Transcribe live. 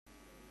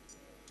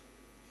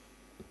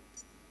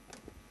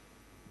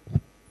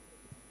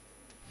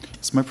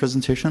Is my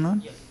presentation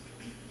on? Yes.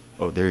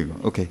 Oh, there you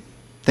go. Okay.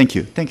 Thank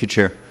you. Thank you,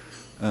 Chair.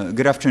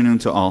 Good afternoon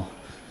to all.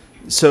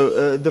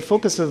 So the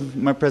focus of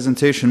my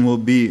presentation will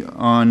be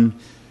on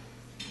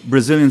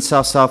Brazilian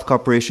South-South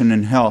cooperation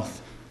in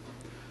health.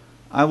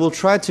 I will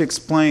try to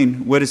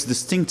explain what is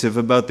distinctive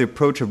about the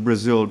approach of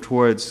Brazil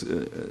towards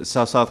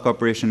South-South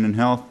cooperation in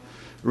health,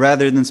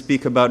 rather than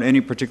speak about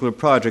any particular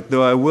project,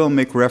 though I will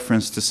make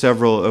reference to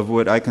several of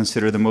what I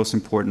consider the most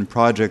important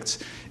projects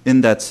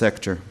in that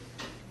sector.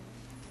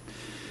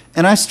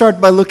 And I start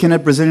by looking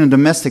at Brazilian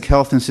domestic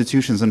health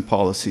institutions and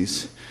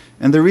policies.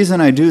 And the reason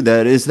I do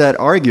that is that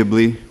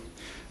arguably,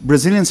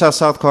 Brazilian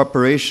South-South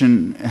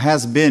cooperation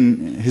has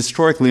been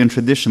historically and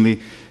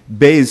traditionally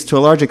based to a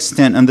large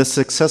extent on the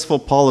successful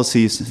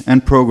policies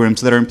and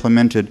programs that are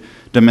implemented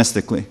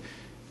domestically.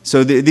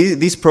 So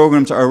these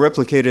programs are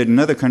replicated in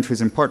other countries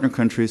and partner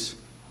countries,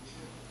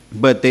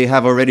 but they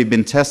have already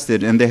been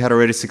tested and they had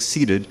already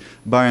succeeded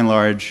by and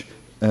large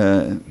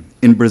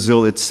in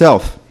Brazil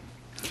itself.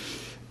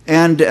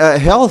 And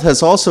health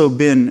has also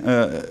been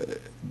a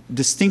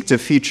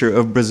distinctive feature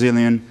of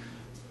Brazilian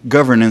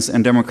governance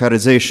and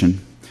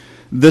democratization.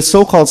 The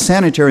so-called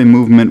sanitary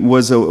movement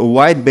was a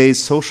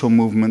wide-based social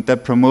movement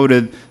that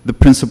promoted the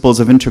principles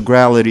of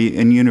integrality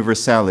and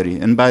universality.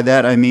 And by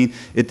that I mean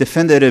it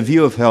defended a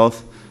view of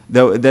health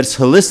that's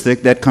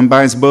holistic, that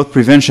combines both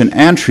prevention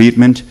and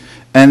treatment,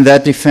 and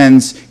that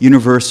defends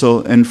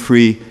universal and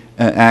free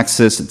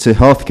access to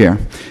healthcare.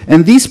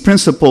 And these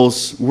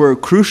principles were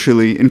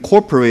crucially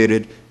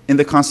incorporated in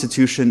the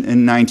Constitution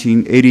in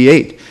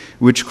 1988,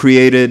 which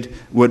created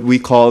what we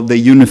call the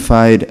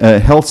unified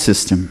health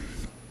system.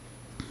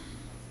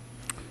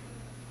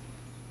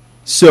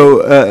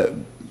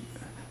 So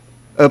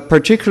a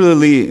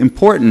particularly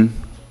important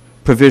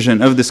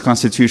provision of this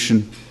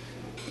Constitution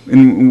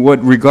in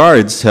what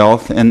regards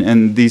health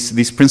and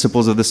these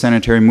principles of the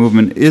sanitary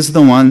movement is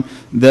the one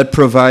that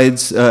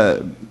provides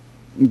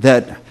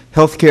that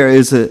healthcare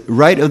is a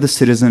right of the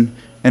citizen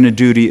and a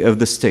duty of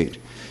the state.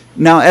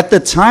 Now, at the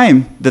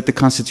time that the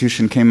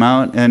Constitution came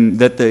out and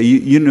that the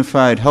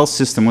unified health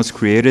system was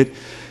created,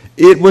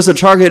 it was a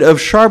target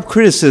of sharp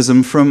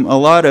criticism from a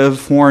lot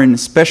of foreign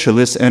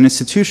specialists and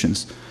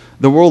institutions.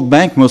 The World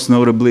Bank, most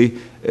notably,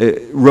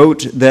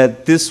 wrote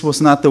that this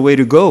was not the way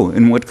to go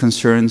in what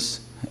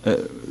concerns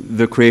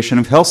the creation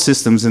of health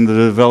systems in the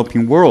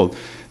developing world.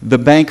 The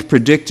bank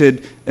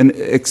predicted an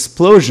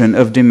explosion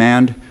of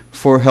demand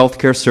for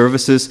healthcare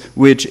services,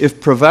 which, if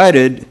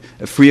provided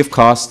free of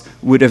cost,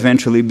 would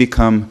eventually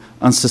become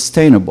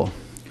unsustainable.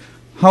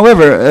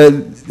 However,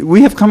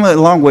 we have come a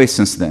long way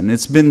since then.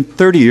 It's been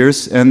 30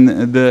 years,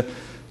 and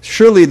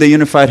surely the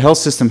unified health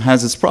system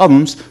has its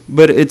problems,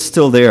 but it's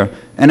still there.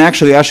 And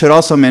actually, I should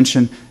also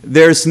mention,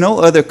 there's no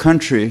other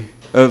country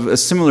of a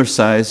similar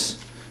size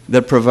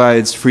that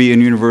provides free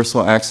and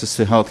universal access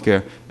to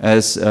healthcare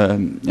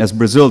as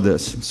Brazil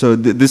does. So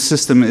this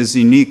system is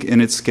unique in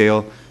its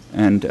scale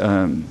and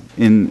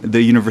in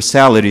the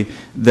universality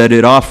that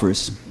it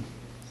offers.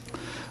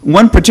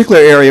 One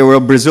particular area where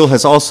Brazil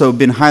has also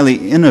been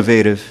highly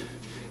innovative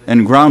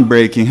and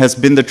groundbreaking has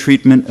been the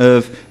treatment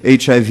of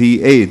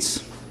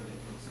HIV/AIDS.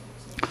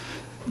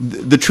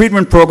 The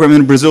treatment program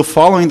in Brazil,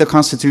 following the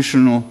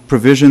constitutional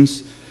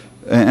provisions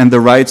and the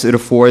rights it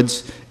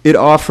affords, it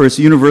offers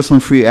universal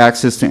and free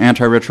access to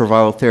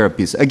antiretroviral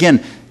therapies.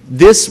 Again,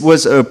 this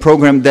was a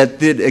program that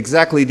did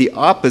exactly the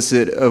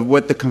opposite of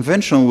what the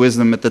conventional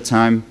wisdom at the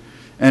time,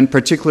 and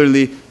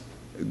particularly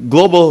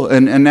global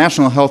and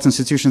national health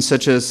institutions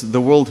such as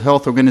the World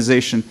Health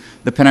Organization,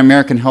 the Pan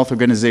American Health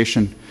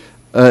Organization,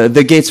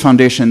 the Gates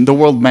Foundation, the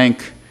World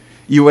Bank,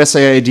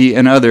 USAID,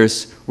 and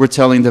others were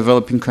telling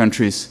developing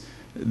countries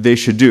they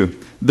should do.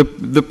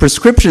 The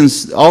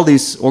prescriptions all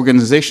these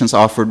organizations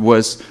offered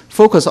was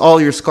focus all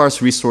your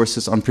scarce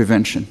resources on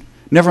prevention.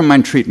 Never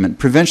mind treatment.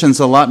 Prevention is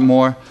a lot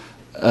more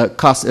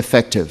cost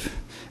effective.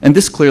 And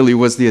this clearly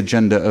was the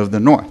agenda of the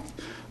North.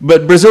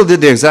 But Brazil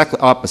did the exact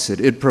opposite.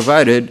 It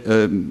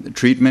provided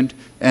treatment,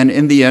 and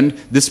in the end,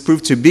 this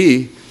proved to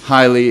be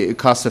highly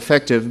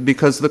cost-effective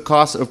because the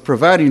cost of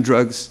providing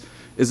drugs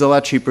is a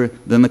lot cheaper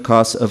than the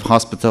cost of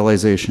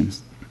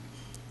hospitalizations.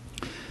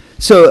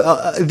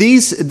 So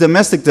these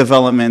domestic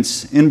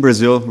developments in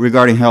Brazil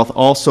regarding health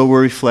also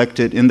were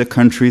reflected in the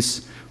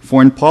country's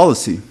foreign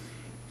policy.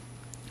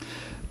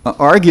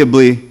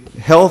 Arguably,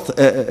 health,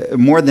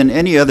 more than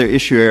any other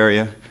issue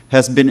area,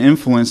 has been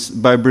influenced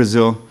by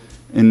Brazil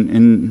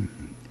in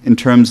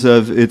terms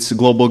of its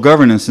global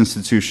governance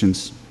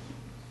institutions.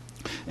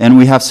 And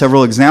we have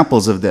several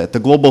examples of that. The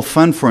Global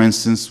Fund, for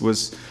instance,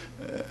 was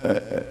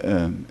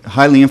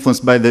highly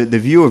influenced by the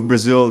view of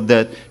Brazil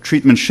that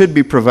treatment should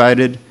be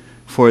provided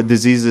for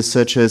diseases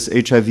such as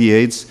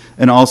HIV/AIDS,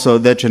 and also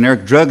that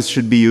generic drugs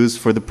should be used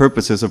for the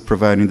purposes of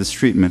providing this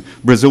treatment.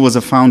 Brazil was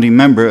a founding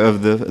member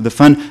of the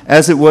fund,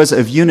 as it was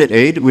of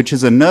UNITAID, which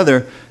is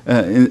another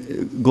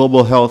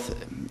global health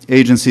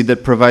agency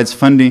that provides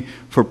funding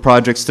for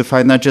projects to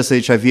fight not just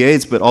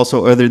HIV/AIDS, but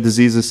also other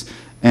diseases,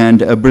 and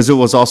Brazil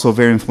was also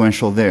very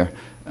influential there.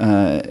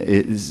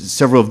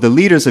 Several of the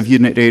leaders of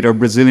UNIT-8 are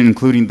Brazilian,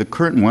 including the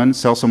current one,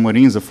 Celso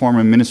Amorim, the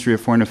former Ministry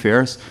of Foreign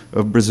Affairs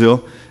of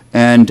Brazil.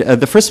 And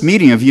the first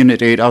meeting of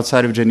UNIT-8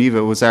 outside of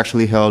Geneva was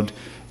actually held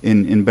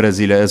in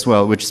Brasilia as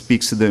well, which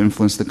speaks to the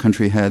influence the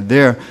country had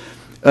there.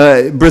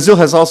 Brazil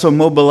has also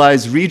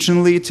mobilized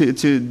regionally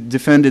to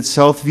defend its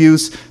health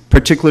views,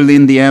 particularly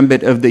in the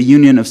ambit of the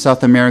Union of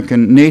South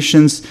American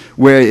Nations,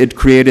 where it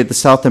created the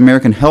South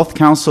American Health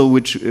Council,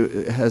 which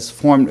has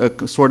formed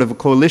a sort of a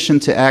coalition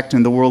to act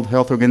in the World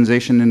Health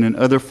Organization and in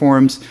other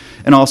forums,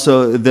 and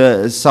also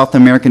the South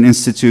American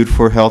Institute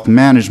for Health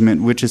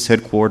Management, which is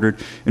headquartered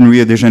in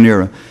Rio de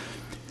Janeiro.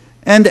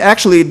 And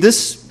actually,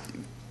 this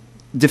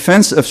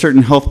defense of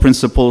certain health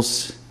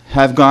principles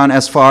have gone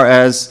as far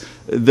as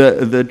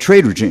the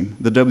trade regime,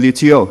 the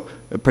WTO,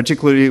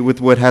 particularly with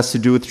what has to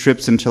do with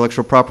TRIPS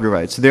intellectual property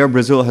rights. There,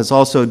 Brazil has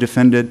also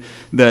defended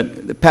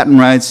that patent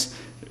rights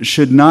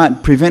should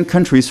not prevent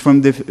countries from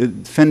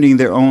defending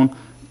their own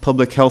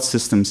public health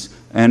systems,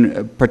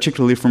 and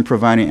particularly from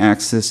providing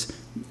access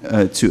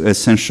to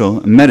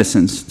essential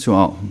medicines to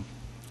all.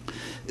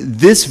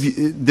 This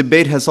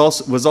debate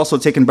was also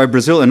taken by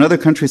Brazil and other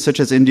countries such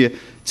as India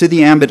to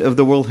the ambit of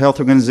the World Health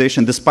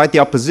Organization, despite the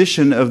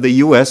opposition of the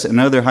US and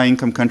other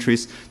high-income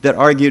countries that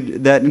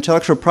argued that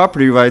intellectual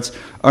property rights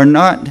are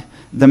not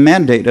the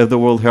mandate of the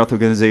World Health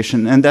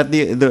Organization, and that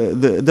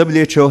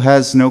the WHO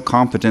has no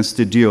competence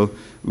to deal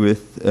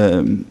with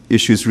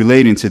issues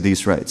relating to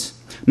these rights.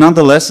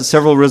 Nonetheless,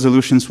 several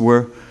resolutions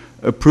were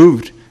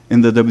approved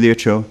in the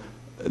WHO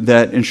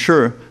that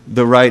ensure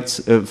the rights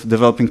of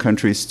developing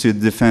countries to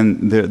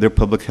defend their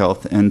public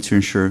health and to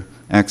ensure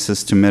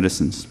access to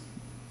medicines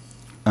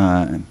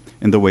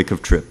in the wake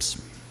of TRIPS.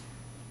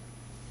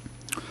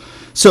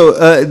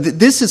 So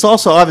this is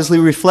also obviously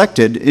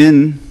reflected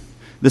in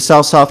the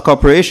South-South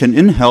cooperation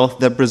in health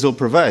that Brazil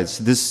provides,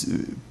 this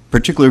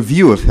particular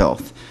view of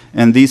health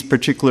and these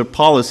particular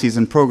policies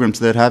and programs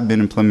that have been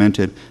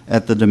implemented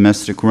at the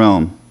domestic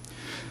realm.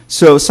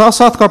 So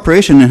South-South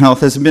cooperation in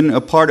health has been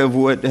a part of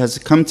what has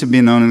come to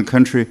be known in the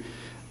country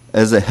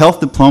as a health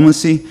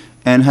diplomacy,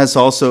 and has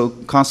also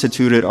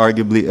constituted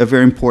arguably a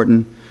very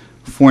important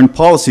foreign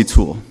policy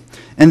tool.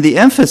 And the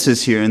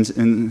emphasis here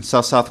in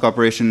South-South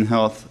cooperation in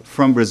health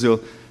from Brazil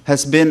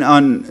has been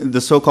on the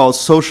so-called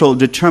social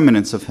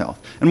determinants of health.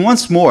 And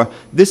once more,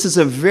 this is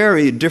a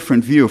very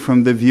different view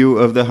from the view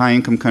of the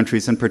high-income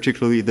countries, and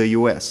particularly the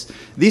US.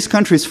 These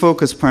countries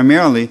focus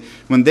primarily,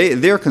 when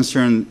they're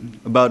concerned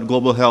about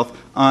global health,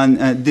 on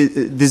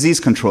disease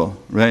control,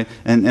 right?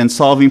 And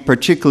solving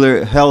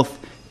particular health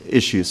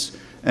issues,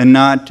 and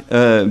not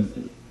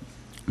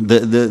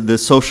the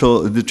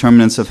social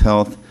determinants of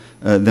health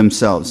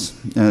themselves,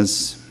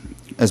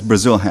 as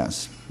Brazil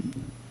has.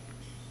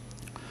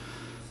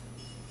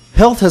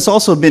 Health has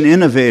also been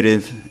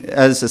innovative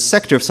as a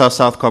sector of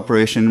South-South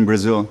cooperation in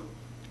Brazil,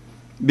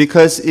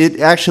 because it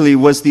actually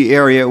was the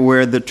area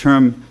where the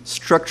term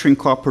structuring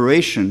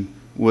cooperation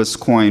was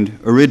coined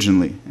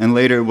originally, and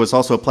later was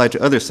also applied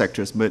to other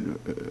sectors, but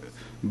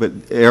the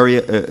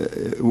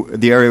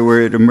area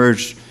where it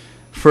emerged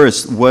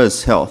first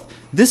was health.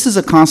 This is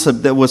a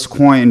concept that was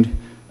coined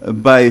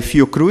by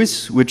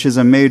Fiocruz, which is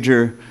a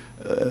major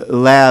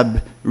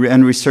lab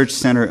and research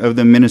center of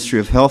the Ministry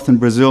of Health in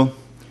Brazil.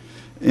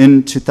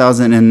 In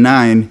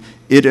 2009,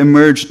 it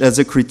emerged as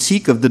a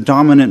critique of the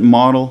dominant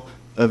model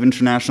of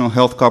international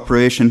health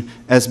cooperation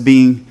as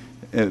being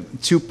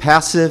too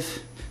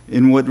passive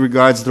in what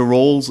regards the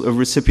roles of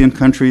recipient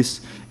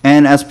countries,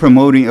 and as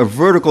promoting a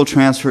vertical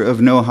transfer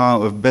of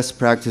know-how, of best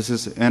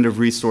practices, and of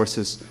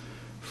resources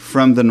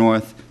from the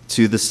north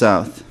to the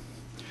south.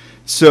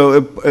 So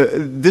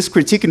this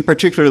critique in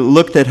particular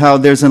looked at how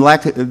there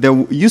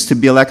used to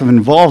be a lack of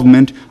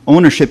involvement,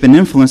 ownership, and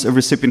influence of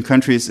recipient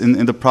countries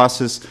in the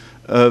process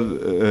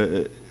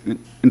of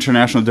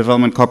international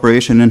development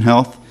cooperation in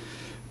health.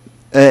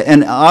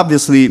 And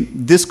obviously,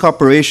 this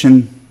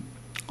cooperation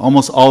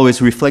almost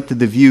always reflected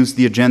the views,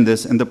 the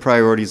agendas, and the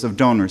priorities of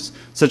donors,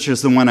 such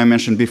as the one I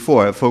mentioned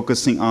before,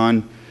 focusing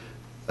on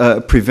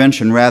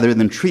prevention rather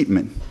than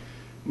treatment,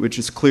 which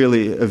is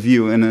clearly a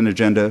view and an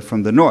agenda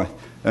from the north.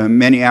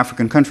 Many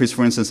African countries,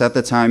 for instance, at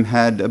the time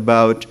had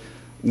about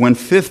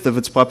 1/5 of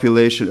its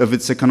population, of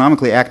its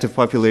economically active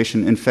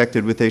population,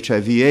 infected with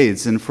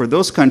HIV/AIDS. And for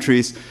those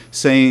countries,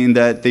 saying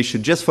that they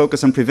should just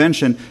focus on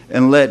prevention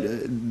and let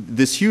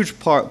this huge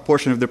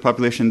portion of their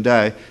population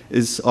die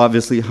is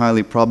obviously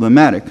highly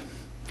problematic.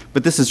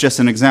 But this is just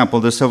an example.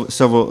 There's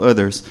several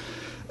others.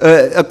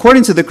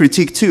 According to the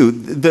critique, too,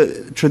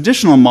 the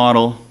traditional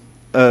model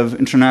of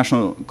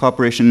international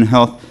cooperation in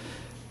health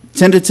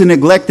tended to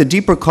neglect the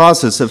deeper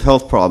causes of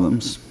health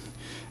problems.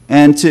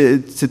 And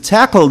to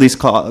tackle these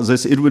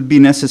causes, it would be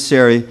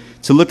necessary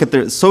to look at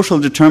the social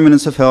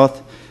determinants of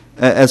health,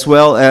 as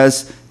well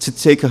as to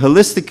take a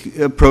holistic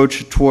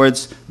approach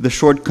towards the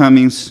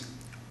shortcomings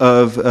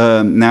of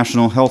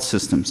national health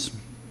systems.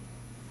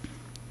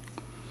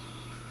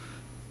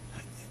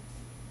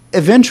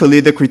 Eventually,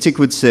 the critique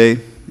would say,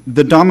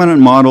 the dominant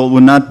model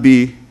would not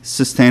be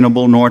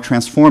sustainable nor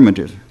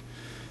transformative,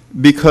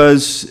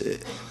 because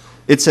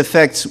its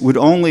effects would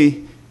only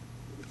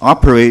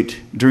operate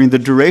during the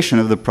duration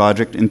of the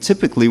project, and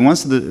typically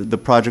once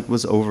the project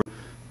was over,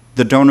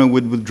 the donor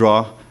would withdraw,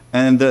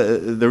 and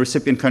the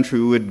recipient country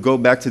would go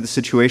back to the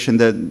situation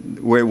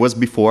where it was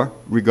before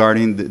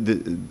regarding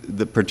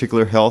the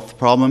particular health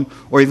problem,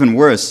 or even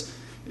worse,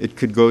 it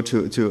could go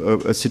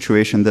to a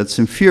situation that's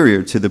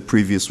inferior to the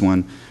previous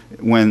one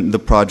when the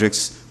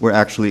projects were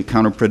actually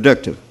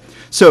counterproductive.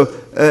 So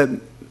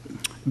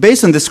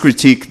based on this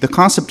critique, the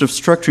concept of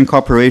structuring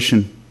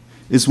cooperation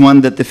is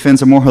one that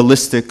defends a more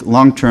holistic,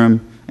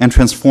 long-term, and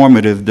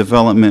transformative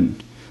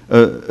development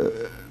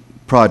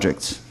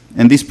projects.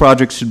 And these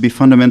projects should be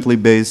fundamentally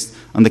based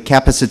on the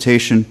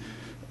capacitation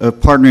of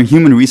partner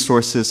human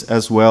resources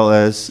as well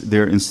as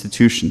their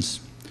institutions.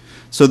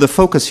 So the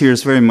focus here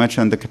is very much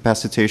on the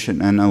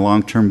capacitation and a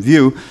long-term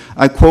view.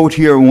 I quote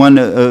here one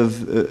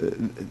of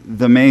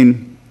the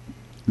main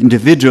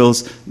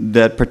individuals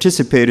that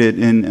participated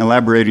in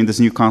elaborating this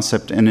new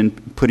concept and in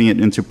putting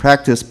it into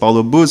practice,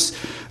 Paulo Bus.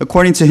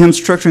 According to him,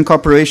 structuring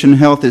cooperation in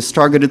health is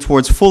targeted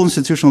towards full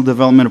institutional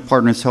development of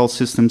partners' health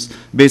systems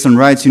based on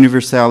rights,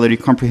 universality,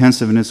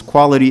 comprehensiveness,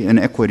 quality, and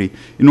equity.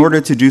 In order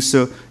to do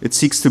so, it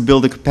seeks to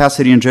build a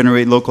capacity and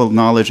generate local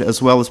knowledge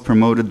as well as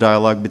promote a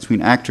dialogue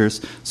between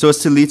actors so as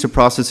to lead to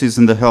processes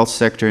in the health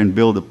sector and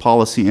build a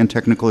policy and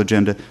technical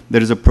agenda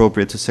that is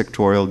appropriate to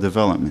sectorial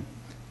development.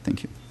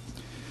 Thank you.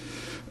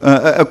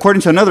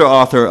 According to another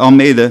author,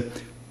 Almeida,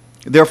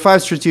 there are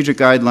 5 strategic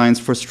guidelines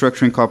for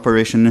structuring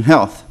cooperation in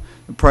health.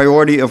 The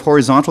priority of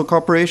horizontal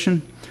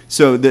cooperation.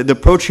 So the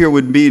approach here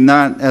would be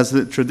not as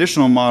the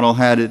traditional model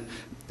had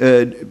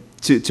it,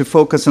 to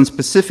focus on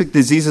specific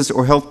diseases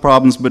or health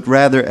problems, but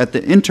rather at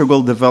the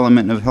integral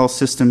development of health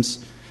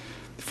systems.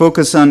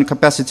 Focus on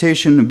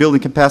capacitation and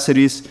building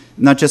capacities,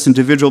 not just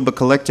individual, but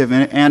collective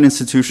and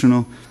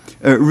institutional.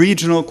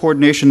 Regional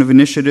coordination of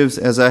initiatives,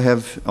 as I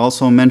have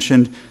also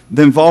mentioned,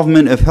 the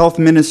involvement of health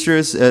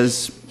ministers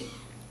as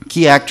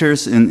key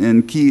actors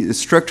in key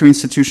structuring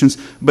institutions,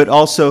 but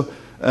also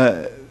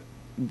a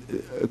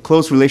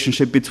close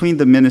relationship between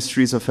the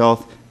ministries of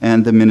health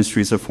and the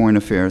ministries of foreign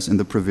affairs in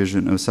the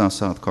provision of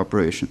South-South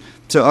cooperation.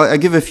 So I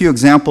give a few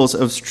examples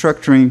of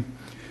structuring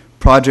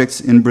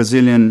projects in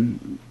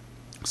Brazilian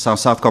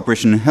South-South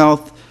cooperation in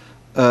health.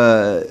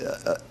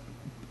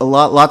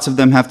 Lots of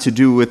them have to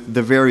do with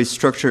the very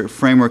structure,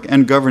 framework,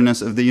 and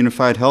governance of the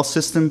unified health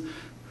system,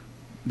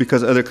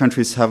 because other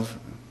countries have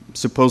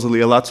supposedly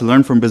a lot to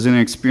learn from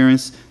Brazilian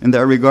experience in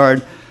that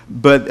regard.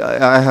 But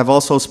I have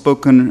also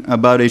spoken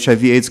about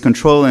HIV/AIDS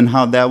control and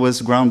how that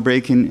was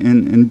groundbreaking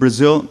in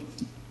Brazil.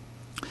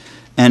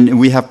 And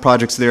we have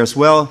projects there as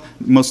well,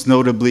 most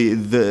notably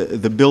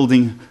the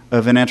building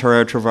of an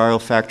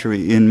antiretroviral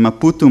factory in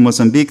Maputo,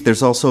 Mozambique.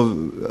 There's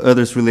also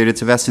others related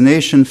to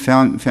vaccination,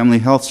 family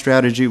health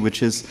strategy,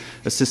 which is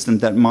a system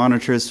that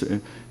monitors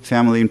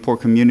family in poor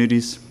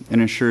communities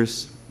and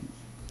ensures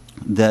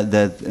that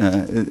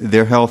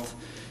their health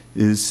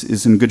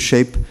is in good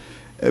shape.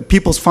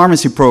 People's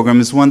Pharmacy Program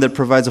is one that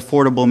provides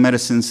affordable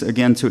medicines,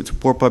 again, to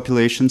poor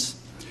populations.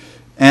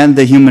 And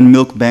the Human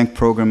Milk Bank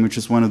Program, which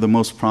is one of the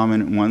most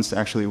prominent ones,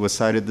 actually was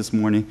cited this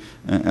morning,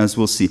 as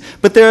we'll see.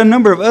 But there are a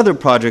number of other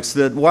projects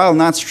that, while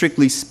not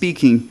strictly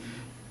speaking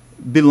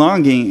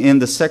belonging in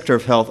the sector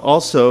of health,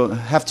 also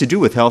have to do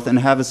with health and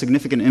have a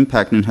significant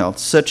impact in health,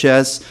 such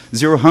as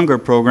Zero Hunger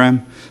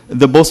Program,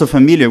 the Bolsa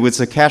Familia, which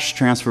is a cash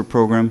transfer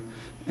program,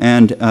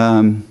 and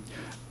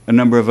a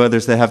number of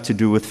others that have to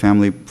do with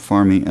family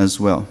farming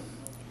as well.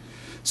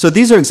 So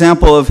these are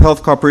examples of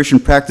health cooperation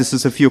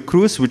practices of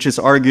Fiocruz, which is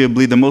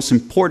arguably the most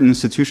important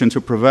institution to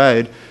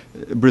provide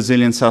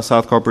Brazilian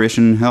South-South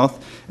cooperation in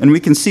health. And we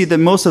can see that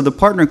most of the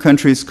partner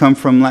countries come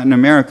from Latin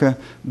America,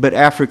 but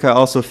Africa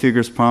also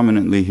figures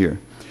prominently here.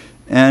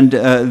 And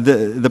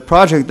the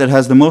project that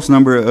has the most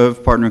number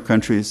of partner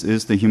countries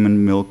is the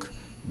Human Milk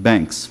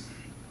Banks.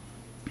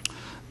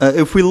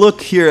 If we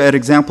look here at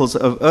examples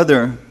of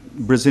other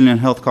Brazilian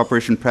health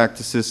cooperation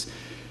practices,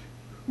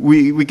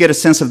 we get a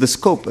sense of the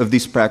scope of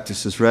these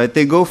practices, right?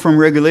 They go from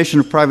regulation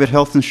of private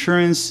health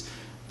insurance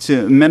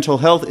to mental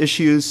health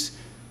issues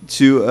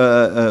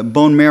to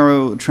bone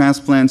marrow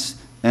transplants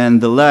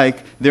and the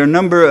like. There are a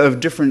number of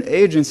different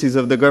agencies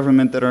of the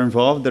government that are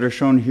involved that are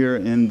shown here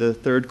in the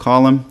 3rd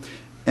column.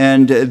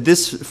 And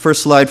this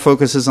first slide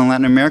focuses on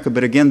Latin America,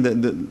 but again,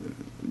 the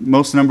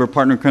most number of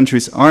partner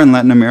countries are in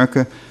Latin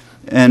America.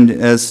 And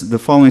as the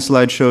following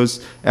slide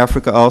shows,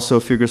 Africa also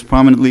figures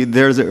prominently.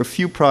 There's a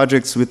few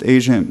projects with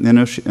Asia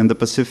and the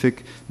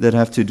Pacific that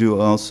have to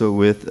do also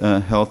with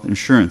health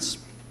insurance.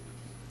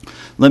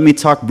 Let me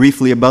talk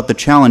briefly about the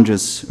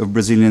challenges of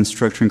Brazilian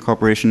structuring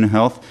cooperation in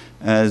health.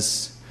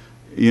 As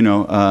you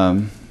know,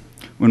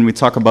 when we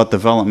talk about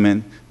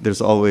development,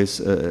 there's always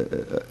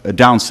a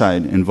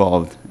downside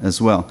involved as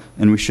well,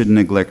 and we shouldn't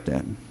neglect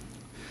that.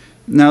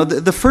 Now,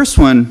 the first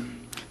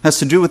one has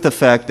to do with the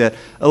fact that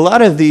a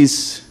lot of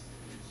these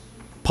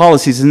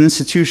policies and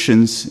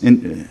institutions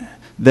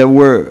that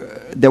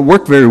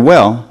worked very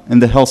well in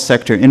the health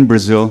sector in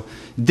Brazil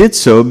did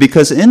so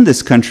because in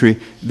this country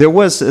there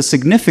was a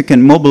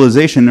significant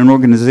mobilization and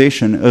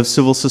organization of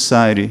civil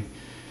society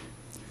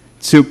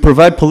to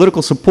provide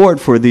political support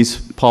for these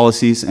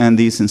policies and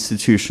these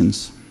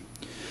institutions.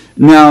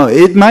 Now,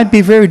 it might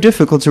be very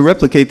difficult to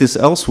replicate this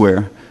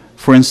elsewhere.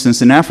 For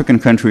instance, in African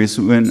countries,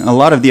 when a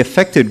lot of the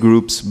affected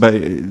groups by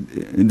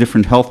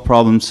different health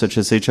problems such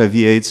as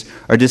HIV/AIDS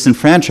are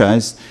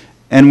disenfranchised,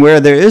 and where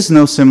there is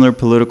no similar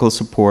political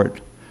support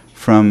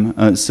from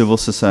civil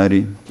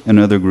society and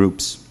other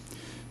groups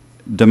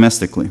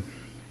domestically.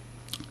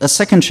 A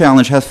second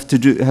challenge has to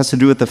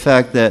do with the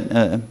fact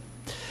that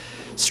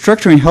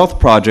structuring health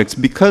projects,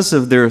 because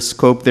of their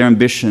scope, their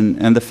ambition,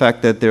 and the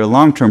fact that they're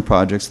long-term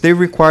projects, they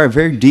require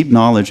very deep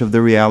knowledge of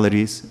the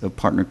realities of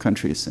partner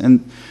countries.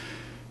 And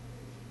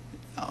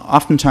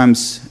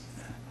oftentimes,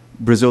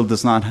 Brazil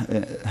does not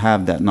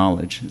have that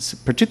knowledge.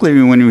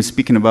 Particularly when we're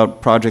speaking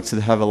about projects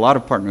that have a lot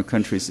of partner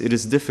countries, it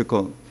is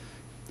difficult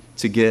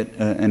to get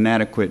an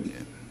adequate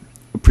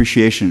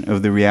appreciation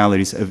of the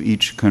realities of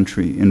each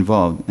country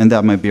involved, and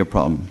that might be a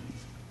problem.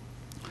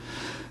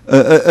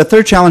 A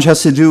third challenge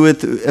has to do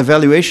with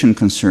evaluation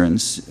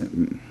concerns.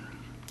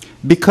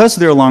 Because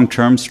they're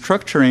long-term,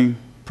 structuring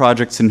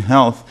projects in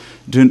health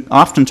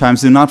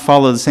oftentimes do not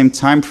follow the same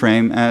time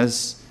frame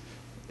as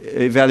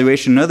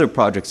evaluation in other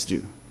projects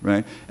do,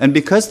 right? And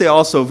because they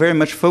also very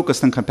much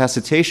focused on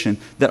capacitation,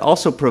 that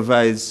also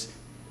provides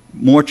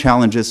more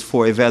challenges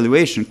for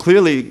evaluation.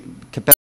 Clearly,